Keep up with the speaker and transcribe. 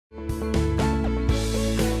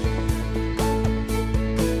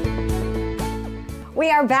We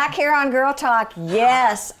are back here on Girl Talk.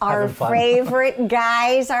 Yes, our favorite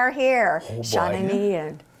guys are here. Oh, Sean and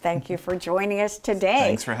Ian, thank you for joining us today.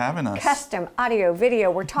 Thanks for having us. Custom audio, video.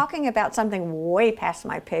 We're talking about something way past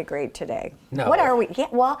my pay grade today. No. What are we? Yeah,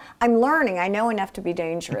 well, I'm learning. I know enough to be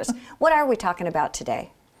dangerous. What are we talking about today?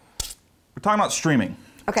 We're talking about streaming.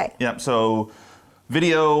 Okay. Yep, so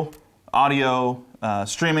video, audio,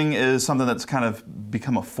 streaming is something that's kind of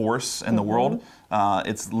become a force in the world.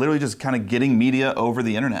 It's literally just kind of getting media over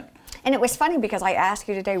the internet. And it was funny because I asked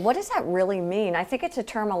you today, what does that really mean? I think it's a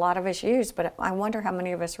term a lot of us use, but I wonder how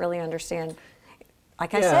many of us really understand.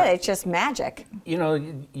 Like I said, it's just magic. You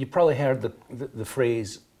know, you probably heard the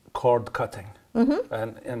phrase cord cutting.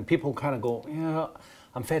 And people kind of go, yeah,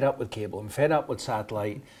 I'm fed up with cable, I'm fed up with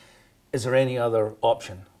satellite. Is there any other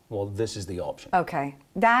option? Well, this is the option. Okay,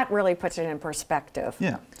 that really puts it in perspective.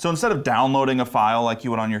 Yeah, so instead of downloading a file like you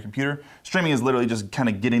would on your computer, streaming is literally just kind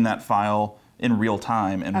of getting that file in real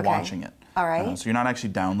time and watching it. All right. So you're not actually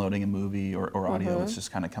downloading a movie or audio, it's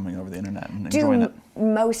just kind of coming over the internet and enjoying it. Do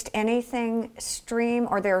most anything stream,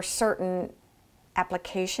 or there are certain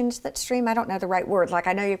applications that stream? I don't know the right word. Like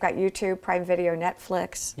I know you've got YouTube, Prime Video,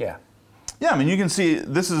 Netflix. Yeah. Yeah, I mean you can see,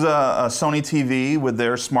 this is a Sony TV with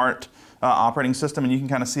their smart operating system, and you can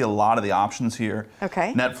kind of see a lot of the options here.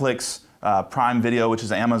 Okay. Netflix, Prime Video, which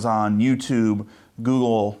is Amazon, YouTube,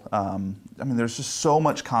 Google. I mean, there's just so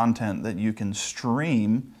much content that you can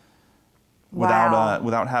stream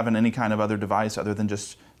without having any kind of other device other than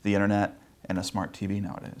just the internet and a smart TV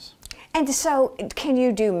nowadays. And so, can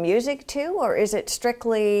you do music too, or is it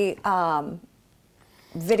strictly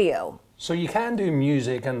video? So you can do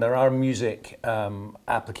music, and there are music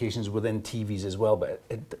applications within TVs as well, but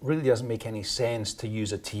it really doesn't make any sense to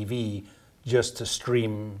use a TV just to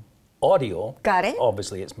stream audio. Got it.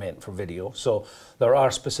 Obviously, it's meant for video. So there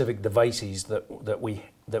are specific devices that we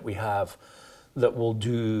have that will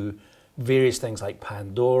do various things like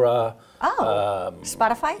Pandora,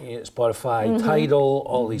 Spotify, Tidal,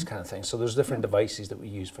 all these kind of things. So there's different devices that we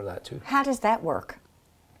use for that too. How does that work?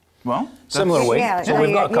 Well, similar way. Yeah, So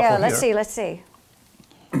we've got a couple here. let's see.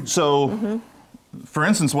 So, for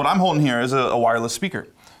instance, what I'm holding here is a wireless speaker.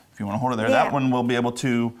 If you want to hold it there, that one will be able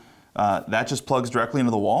to, that just plugs directly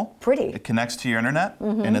into the wall. Pretty. It connects to your internet,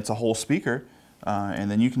 and it's a whole speaker.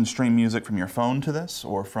 And then you can stream music from your phone to this,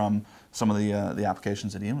 or from some of the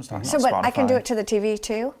applications that Ian was talking about, So, but Spotify. I can do it to the TV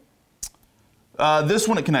too? This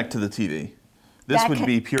wouldn't connect to the TV. This would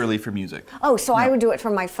be purely for music. Oh, so I would do it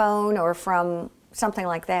from my phone or from something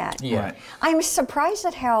like that. Yeah. Right. I'm surprised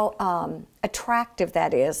at how attractive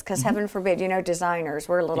that is, because heaven forbid, you know, designers,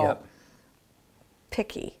 we're a little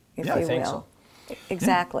picky, if you will. I think so.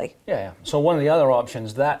 Exactly. Yeah. So one of the other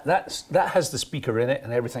options, that has the speaker in it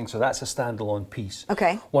and everything, so that's a standalone piece.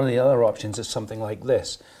 Okay. One of the other options is something like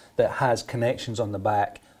this that has connections on the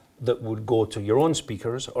back that would go to your own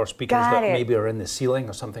speakers, or speakers that maybe are in the ceiling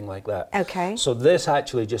or something like that. Okay. So this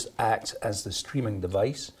actually just acts as the streaming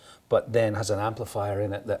device, but then has an amplifier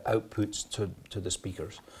in it that outputs to the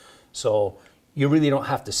speakers. So you really don't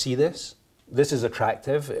have to see this. This is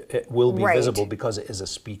attractive. It will be visible because it is a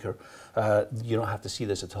speaker. You don't have to see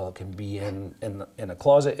this at all. It can be in a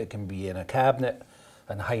closet, it can be in a cabinet,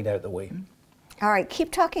 and hide out the way. All right,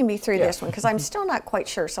 keep talking me through this one, because I'm still not quite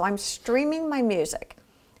sure. So I'm streaming my music,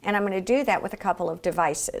 and I'm going to do that with a couple of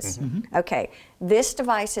devices. Okay, this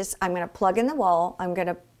device is, I'm going to plug in the wall, I'm going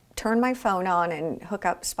to turn my phone on and hook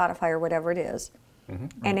up Spotify or whatever it is,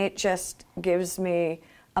 and it just gives me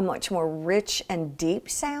a much more rich and deep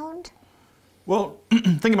sound. Well,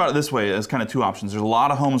 think about it this way as kind of two options. There's a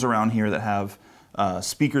lot of homes around here that have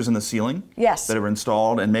speakers in the ceiling that are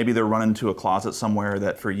installed, and maybe they're running to a closet somewhere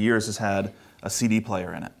that for years has had a CD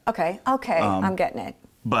player in it. Okay, I'm getting it.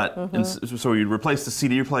 But so you replace the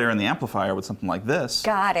CD player and the amplifier with something like this.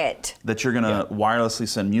 Got it. That you're going to wirelessly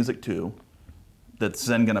send music to, that's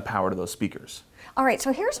then going to power to those speakers. All right,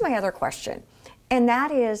 so here's my other question. And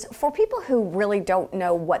that is, for people who really don't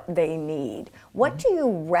know what they need, what do you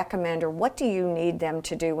recommend, or what do you need them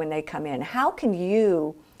to do when they come in? How can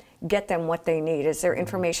you get them what they need? Is there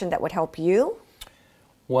information that would help you?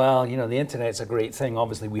 Well, you know, the internet's a great thing.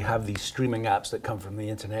 Obviously, we have these streaming apps that come from the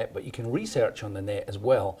internet, but you can research on the net as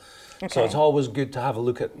well. So it's always good to have a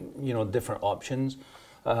look at, you know, different options.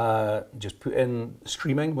 Just put in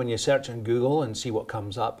streaming when you search on Google and see what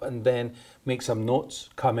comes up, and then make some notes,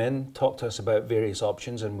 come in, talk to us about various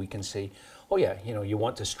options, and we can say, oh yeah, you know, you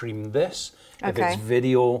want to stream this. If it's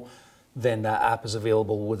video, then that app is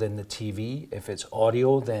available within the TV. If it's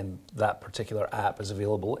audio, then that particular app is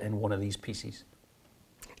available in one of these PCs.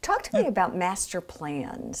 Talk to me about master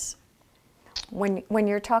plans. When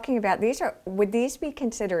you're talking about these, would these be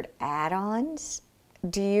considered add-ons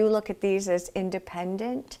do you look at these as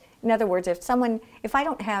independent? In other words, if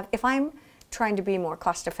I'm trying to be more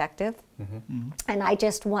cost effective, and I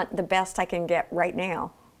just want the best I can get right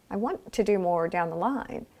now, I want to do more down the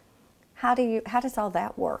line. How does all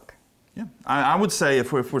that work? Yeah, I would say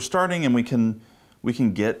if we're starting and we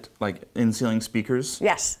can get like in-ceiling speakers.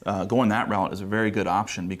 Yes. Going that route is a very good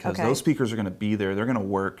option because those speakers are going to be there. They're going to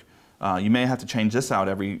work. You may have to change this out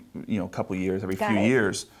every couple years, every few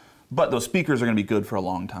years, but those speakers are going to be good for a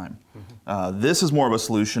long time. This is more of a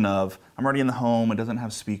solution of I'm already in the home. It doesn't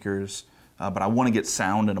have speakers, but I want to get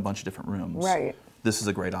sound in a bunch of different rooms. Right. This is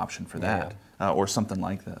a great option for that, or something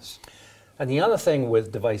like this. And the other thing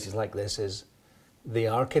with devices like this is they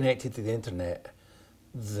are connected to the internet.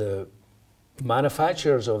 The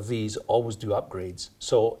manufacturers of these always do upgrades.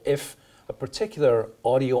 So if a particular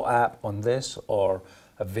audio app on this or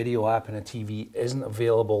a video app in a TV isn't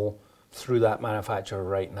available through that manufacturer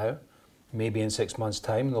right now, maybe in 6 months'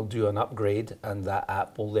 time they'll do an upgrade and that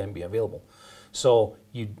app will then be available. So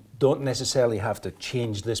you don't necessarily have to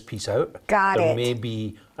change this piece out. There may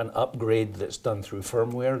be an upgrade that's done through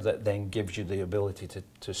firmware that then gives you the ability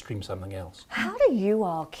to stream something else. How do you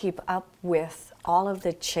all keep up with all of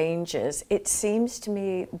the changes? It seems to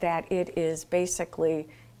me that it is basically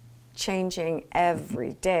changing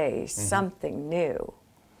every day, something new.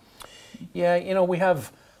 Yeah, we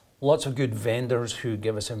have lots of good vendors who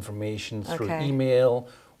give us information through email.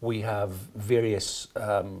 We have various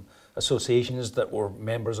associations that we're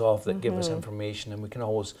members of that give us information, and we can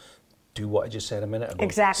always do what I just said a minute ago.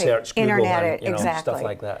 Exactly. Search Google Internet and it, stuff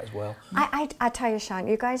like that as well. I tell you, Sean,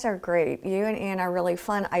 you guys are great. You and Ian are really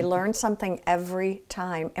fun. I learn something every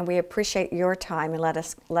time, and we appreciate your time and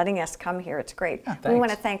letting us come here. It's great. Yeah, we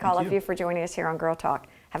want to thank all of you for joining us here on Girl Talk.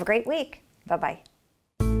 Have a great week. Bye-bye.